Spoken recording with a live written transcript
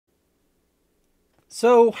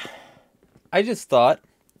So, I just thought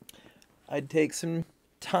I'd take some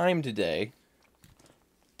time today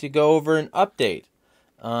to go over an update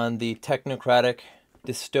on the technocratic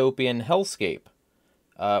dystopian hellscape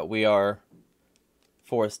we are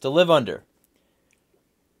forced to live under.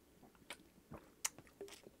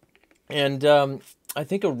 And I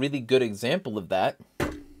think a really good example of that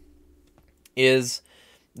is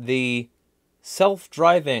the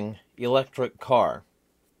self-driving electric car.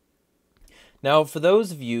 Now, for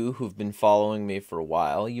those of you who've been following me for a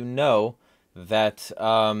while, you know that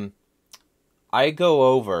I go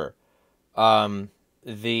over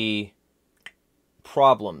the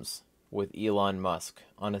problems with Elon Musk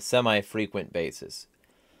on a semi-frequent basis.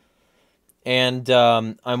 And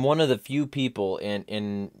I'm one of the few people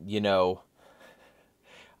in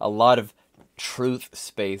a lot of truth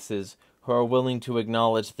spaces who are willing to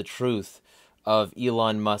acknowledge the truth of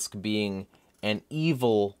Elon Musk being an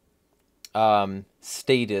evil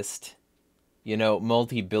statist,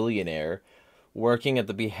 multi-billionaire working at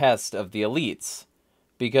the behest of the elites,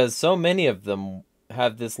 because so many of them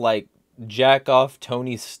have this jack off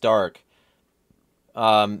Tony Stark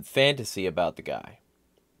fantasy about the guy.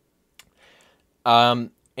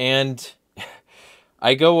 And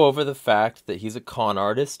I go over the fact that he's a con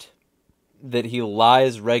artist, that he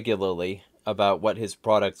lies regularly about what his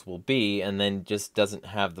products will be and then just doesn't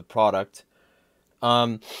have the product.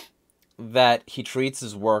 That he treats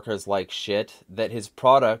his workers like shit, that his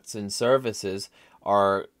products and services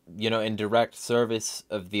are, in direct service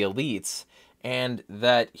of the elites, and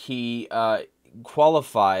that he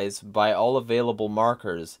qualifies by all available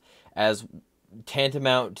markers as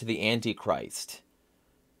tantamount to the Antichrist.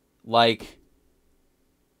 The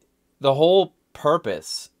whole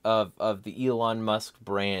purpose of the Elon Musk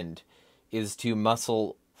brand is to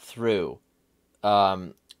muscle through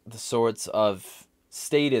the sorts of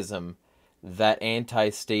statism that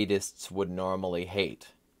anti-statists would normally hate.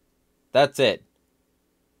 That's it.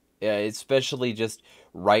 Yeah, especially just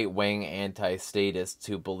right-wing anti-statists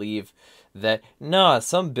who believe that, nah,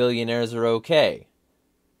 some billionaires are okay.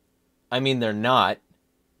 I mean, they're not,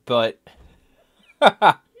 but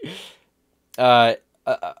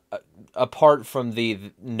apart from the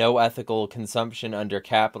no ethical consumption under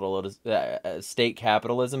state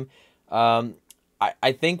capitalism,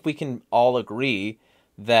 I think we can all agree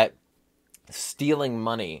that stealing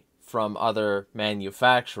money from other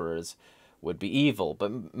manufacturers would be evil,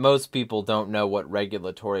 but most people don't know what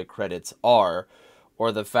regulatory credits are,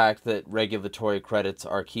 or the fact that regulatory credits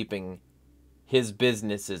are keeping his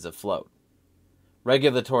businesses afloat.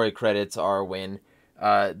 Regulatory credits are when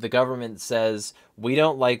the government says, we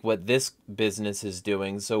don't like what this business is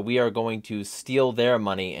doing, so we are going to steal their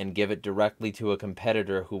money and give it directly to a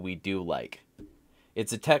competitor who we do like.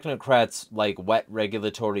 It's a technocrat's wet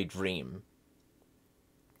regulatory dream.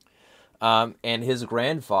 And his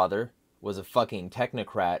grandfather was a fucking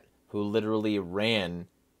technocrat who literally ran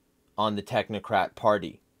on the technocrat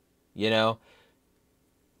party.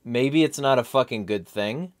 Maybe it's not a fucking good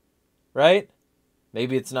thing, right?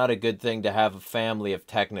 Maybe it's not a good thing to have a family of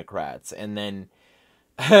technocrats and then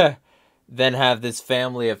have this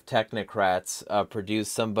family of technocrats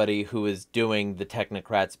produce somebody who is doing the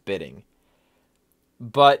technocrats' bidding.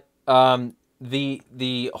 But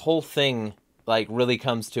the whole thing really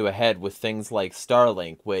comes to a head with things like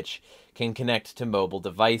Starlink, which can connect to mobile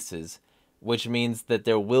devices, which means that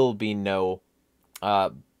there will be no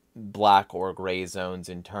black or gray zones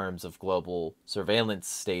in terms of global surveillance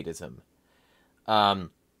statism. And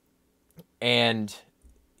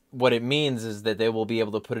what it means is that they will be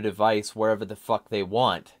able to put a device wherever the fuck they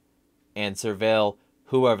want and surveil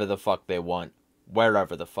whoever the fuck they want,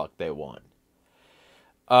 wherever the fuck they want.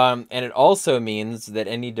 And it also means that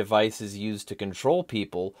any devices used to control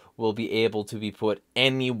people will be able to be put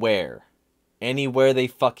anywhere they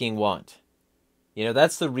fucking want.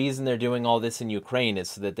 That's the reason they're doing all this in Ukraine,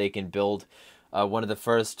 is so that they can build one of the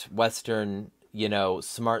first Western,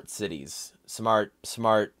 smart cities, smart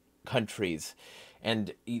countries.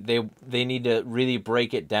 And they need to really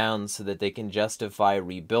break it down so that they can justify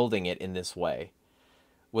rebuilding it in this way,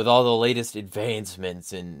 with all the latest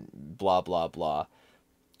advancements and blah, blah, blah.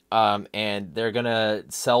 And they're gonna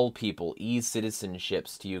sell people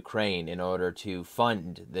e-citizenships to Ukraine in order to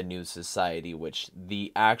fund the new society, which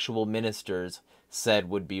the actual ministers said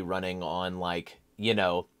would be running on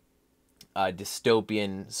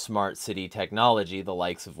dystopian smart city technology, the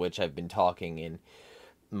likes of which I've been talking in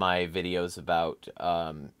my videos about,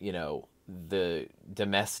 the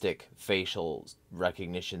domestic facial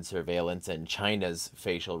recognition surveillance and China's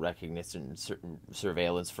facial recognition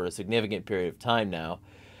surveillance for a significant period of time now.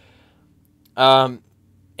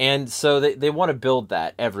 And so they want to build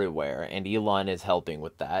that everywhere, and Elon is helping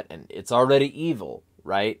with that, and it's already evil,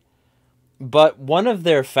 right? But one of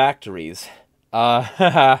their factories, one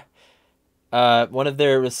of their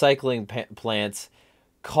recycling plants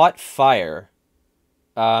caught fire,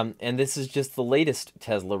 and this is just the latest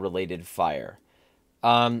Tesla-related fire.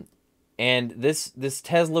 And this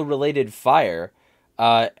Tesla-related fire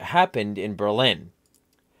happened in Berlin.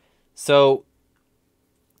 So,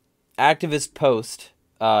 activist post,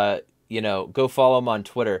 go follow him on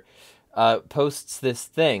Twitter, posts this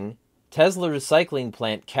thing. Tesla recycling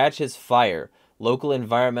plant catches fire. Local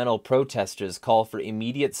environmental protesters call for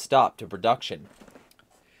immediate stop to production.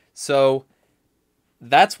 So,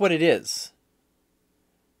 that's what it is.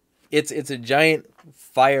 It's a giant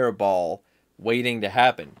fireball waiting to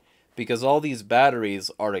happen, because all these batteries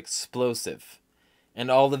are explosive. And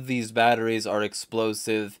all of these batteries are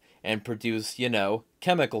explosive and produce,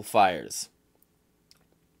 chemical fires.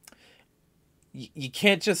 You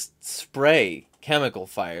can't just spray chemical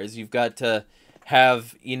fires. You've got to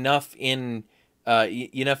have enough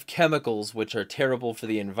chemicals which are terrible for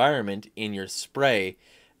the environment in your spray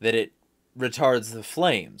that it retards the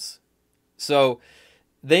flames. So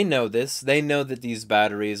they know this. They know that these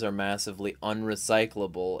batteries are massively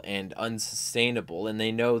unrecyclable and unsustainable, and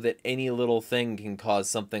they know that any little thing can cause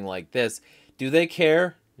something like this. Do they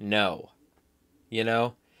care? No.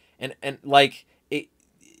 And like,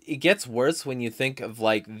 it gets worse when you think of,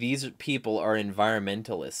 like, these people are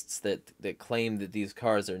environmentalists that claim that these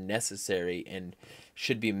cars are necessary and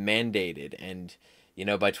should be mandated, and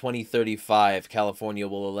by 2035 California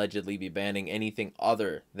will allegedly be banning anything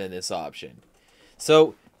other than this option.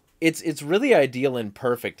 So it's really ideal and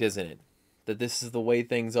perfect, isn't it, that this is the way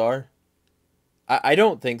things are? I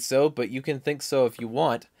don't think so, but you can think so if you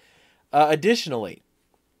want. Additionally,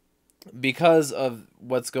 because of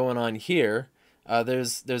what's going on here,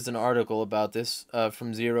 there's an article about this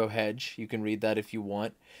from Zero Hedge. You can read that if you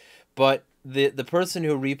want. But the person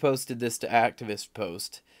who reposted this to activist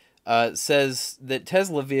post says that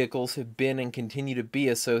Tesla vehicles have been and continue to be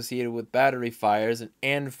associated with battery fires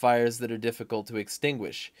and fires that are difficult to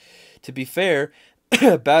extinguish. To be fair,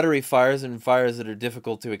 battery fires and fires that are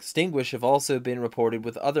difficult to extinguish have also been reported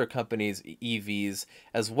with other companies' EVs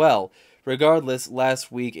as well. Regardless,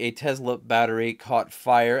 last week a Tesla battery caught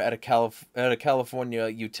fire at a California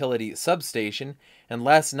utility substation, and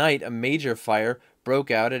last night a major fire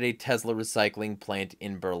broke out at a Tesla recycling plant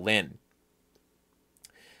in Berlin.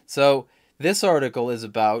 So this article is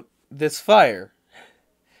about this fire.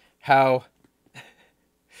 How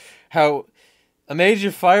a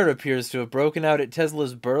major fire appears to have broken out at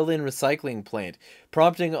Tesla's Berlin recycling plant,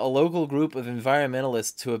 prompting a local group of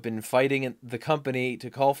environmentalists who have been fighting the company to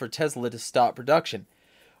call for Tesla to stop production.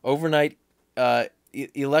 Overnight,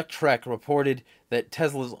 Electrek reported that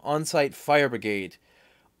Tesla's on-site fire brigade,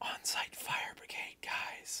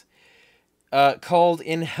 guys, called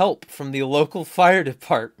in help from the local fire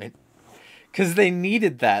department, because they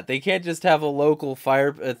needed that. They can't just have a local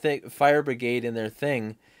fire brigade in their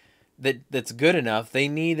thing that's good enough. They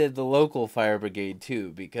needed the local fire brigade too,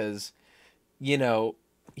 because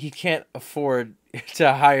he can't afford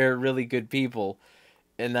to hire really good people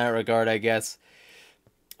in that regard, I guess.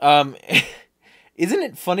 Isn't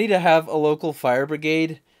it funny to have a local fire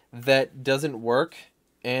brigade that doesn't work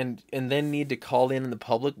and then need to call in the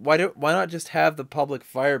public? Why not just have the public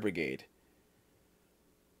fire brigade?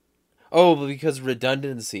 Oh, because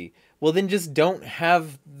redundancy. Well, then just don't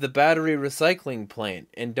have the battery recycling plant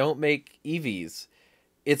and don't make EVs.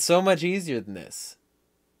 It's so much easier than this.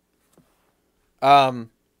 Local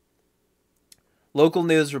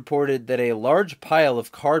news reported that a large pile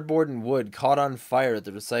of cardboard and wood caught on fire at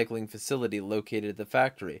the recycling facility located at the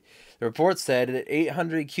factory. The report said that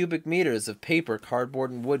 800 cubic meters of paper, cardboard,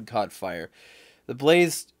 and wood caught fire. The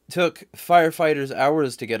blaze took firefighters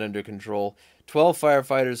hours to get under control. 12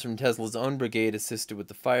 firefighters from Tesla's own brigade assisted with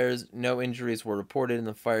the fires. No injuries were reported, and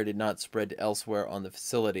the fire did not spread to elsewhere on the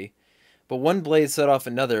facility. But one blaze set off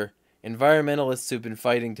another. Environmentalists who've been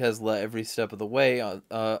fighting Tesla every step of the way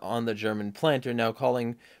on the German plant are now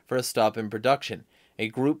calling for a stop in production. A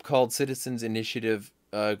group called Citizens Initiative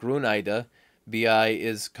Grüneide BI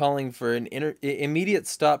is calling for an immediate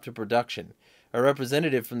stop to production. A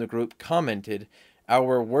representative from the group commented,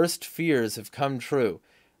 "Our worst fears have come true.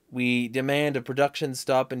 We demand a production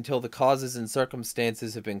stop until the causes and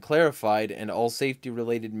circumstances have been clarified and all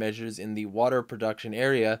safety-related measures in the water production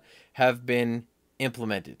area have been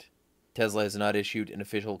implemented." Tesla has not issued an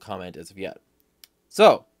official comment as of yet.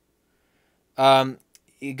 So,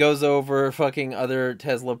 it goes over fucking other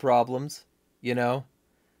Tesla problems, and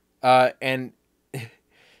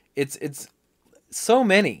it's So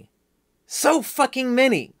many. So fucking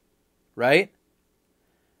many. Right?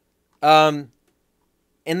 And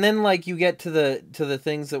then, like, you get to the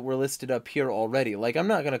things that were listed up here already. Like, I'm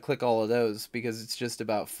not going to click all of those because it's just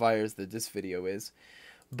about fires that this video is.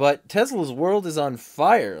 But Tesla's world is on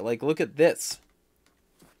fire. Like, look at this.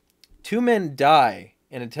 2 men die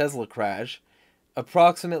in a Tesla crash.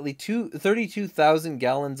 Approximately 32,000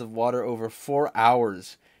 gallons of water over 4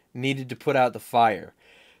 hours needed to put out the fire.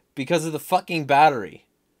 Because of the fucking battery.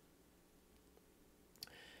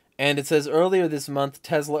 And it says, earlier this month,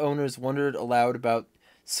 Tesla owners wondered aloud about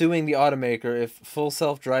suing the automaker if full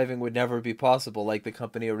self-driving would never be possible like the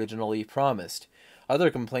company originally promised.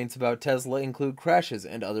 Other complaints about Tesla include crashes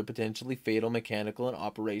and other potentially fatal mechanical and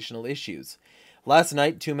operational issues. Last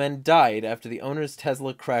night, 2 men died after the owner's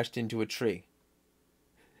Tesla crashed into a tree.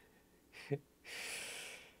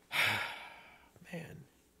 Man.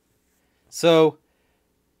 So,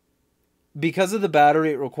 because of the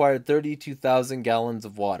battery, it required 32,000 gallons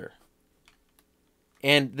of water.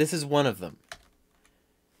 And this is one of them.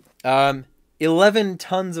 11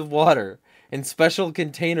 tons of water in special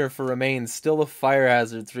container for remains, still a fire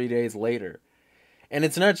hazard 3 days later. And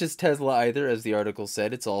it's not just Tesla either, as the article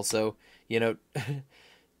said. It's also, you know,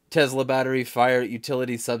 Tesla battery fire at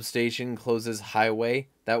utility substation closes highway.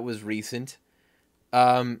 That was recent.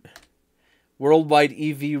 Worldwide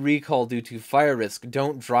EV recall due to fire risk.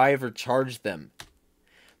 Don't drive or charge them.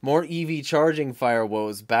 More EV charging fire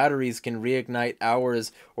woes. Batteries can reignite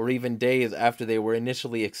hours or even days after they were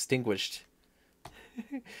initially extinguished.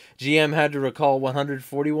 GM had to recall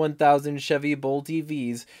 141,000 Chevy Bolt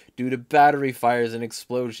EVs due to battery fires and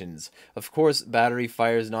explosions. Of course, battery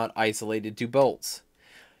fires not isolated to Bolts.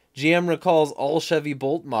 GM recalls all Chevy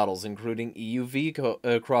Bolt models, including EUV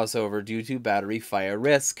crossover, due to battery fire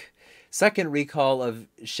risk. Second recall of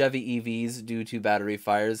Chevy EVs due to battery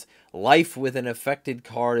fires. Life with an affected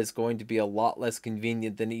car is going to be a lot less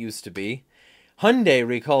convenient than it used to be. Hyundai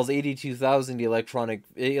recalls 82,000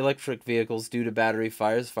 electric vehicles due to battery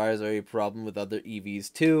fires. Fires are a problem with other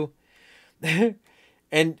EVs too.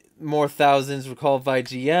 And more thousands recalled by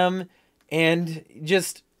GM. And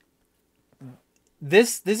just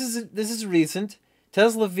this is recent.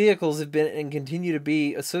 Tesla vehicles have been and continue to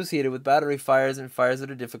be associated with battery fires and fires that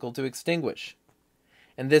are difficult to extinguish.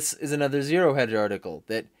 And this is another Zero Hedge article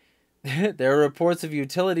that there are reports of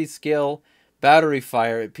utility-scale battery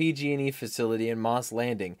fire at PG&E facility in Moss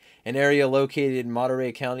Landing, an area located in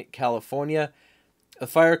Monterey County, California. A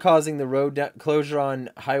fire causing the road closure on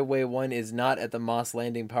Highway 1 is not at the Moss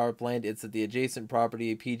Landing power plant. It's at the adjacent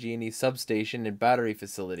property PG&E substation and battery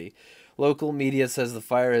facility. Local media says the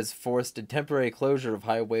fire has forced a temporary closure of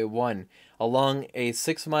Highway 1 along a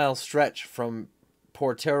 6-mile stretch from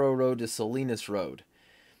Portero Road to Salinas Road.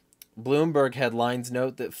 Bloomberg headlines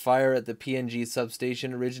note that fire at the PNG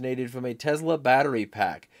substation originated from a Tesla battery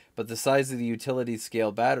pack, but the size of the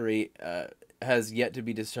utility-scale battery has yet to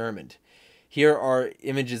be determined. Here are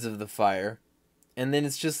images of the fire, and then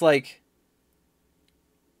it's just like,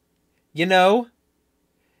 you know,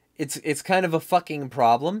 it's kind of a fucking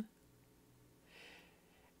problem.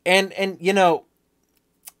 And you know,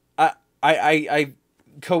 I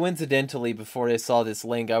coincidentally, before I saw this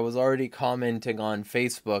link, I was already commenting on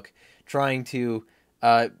Facebook, trying to,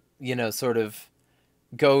 you know, sort of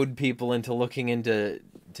goad people into looking into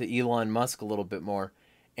Elon Musk a little bit more.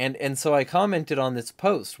 And so I commented on this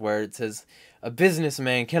post where it says, a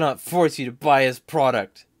businessman cannot force you to buy his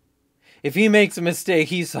product. If he makes a mistake,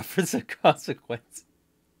 he suffers a consequence.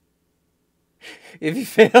 If he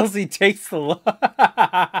fails, he takes the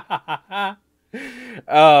loss.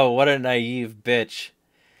 Oh, what a naive bitch.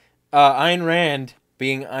 Ayn Rand,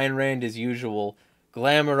 being Ayn Rand as usual,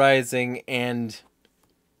 glamorizing and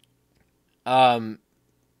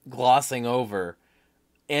glossing over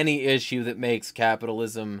any issue that makes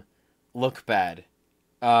capitalism look bad.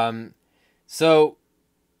 So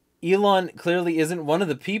Elon clearly isn't one of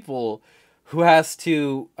the people who has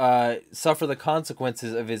to suffer the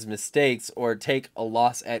consequences of his mistakes or take a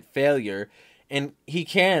loss at failure. And he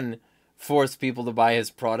can force people to buy his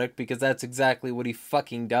product because that's exactly what he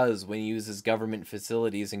fucking does when he uses government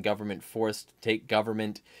facilities and government force to take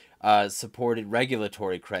government supported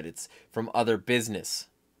regulatory credits from other business.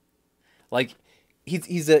 Like,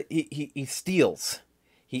 he steals.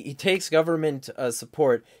 He takes government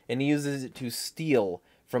support and he uses it to steal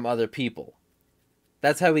from other people.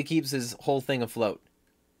 That's how he keeps his whole thing afloat.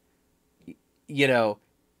 You know,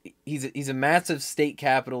 he's a massive state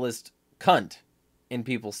capitalist cunt, and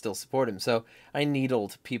people still support him. So I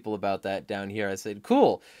needled people about that down here. I said,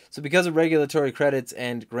 cool. So because of regulatory credits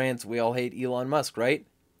and grants, we all hate Elon Musk, right?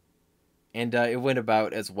 And it went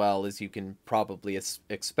about as well as you can probably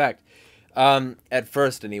expect. At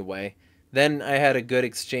first, anyway. Then I had a good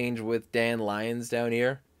exchange with Dan Lyons down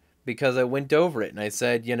here because I went over it and I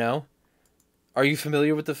said, are you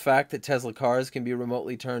familiar with the fact that Tesla cars can be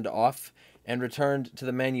remotely turned off and returned to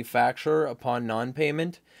the manufacturer upon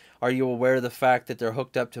non-payment? Are you aware of the fact that they're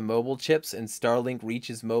hooked up to mobile chips and Starlink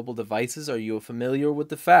reaches mobile devices? Are you familiar with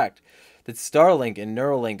the fact that Starlink and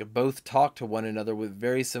Neuralink both talk to one another with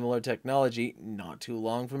very similar technology not too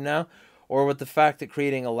long from now? Or with the fact that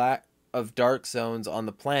creating a lack of dark zones on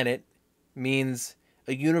the planet means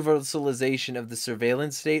a universalization of the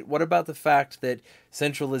surveillance state? What about the fact that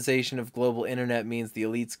centralization of global internet means the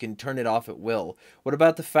elites can turn it off at will? What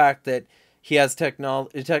about the fact that he has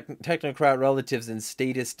technocrat relatives and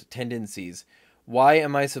statist tendencies? Why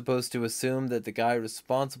am I supposed to assume that the guy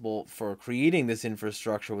responsible for creating this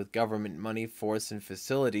infrastructure with government money, force, and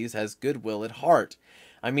facilities has goodwill at heart?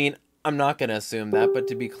 I mean, I'm not going to assume that, but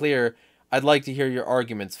to be clear, I'd like to hear your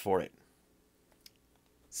arguments for it.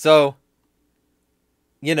 So,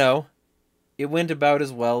 it went about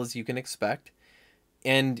as well as you can expect.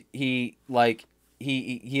 And he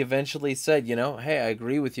eventually said, hey, I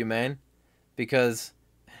agree with you, man, because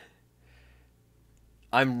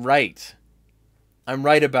I'm right. I'm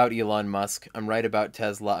right about Elon Musk. I'm right about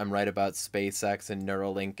Tesla. I'm right about SpaceX and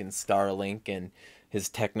Neuralink and Starlink and his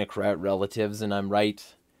technocrat relatives. And I'm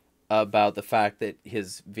right about the fact that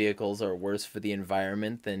his vehicles are worse for the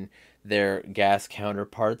environment than their gas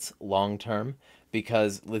counterparts long term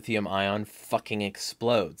because lithium ion fucking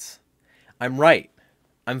explodes. I'm right.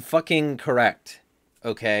 I'm fucking correct.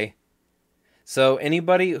 Okay? So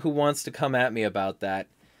anybody who wants to come at me about that,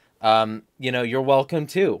 you're welcome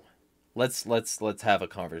too. Let's have a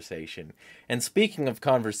conversation. And speaking of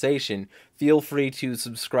conversation, feel free to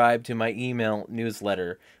subscribe to my email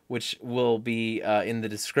newsletter, which will be in the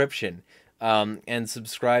description. And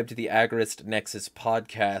subscribe to the AgoristNexus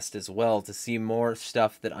podcast as well to see more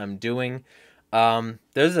stuff that I'm doing.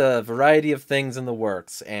 There's a variety of things in the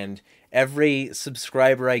works, and every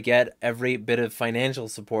subscriber I get, every bit of financial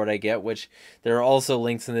support I get, which there are also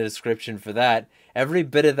links in the description for that, every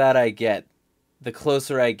bit of that I get, the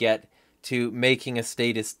closer I get to making a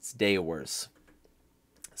statist's day worse.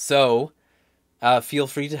 So, feel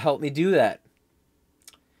free to help me do that.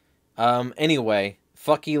 Anyway,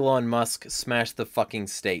 fuck Elon Musk, smash the fucking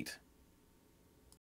state.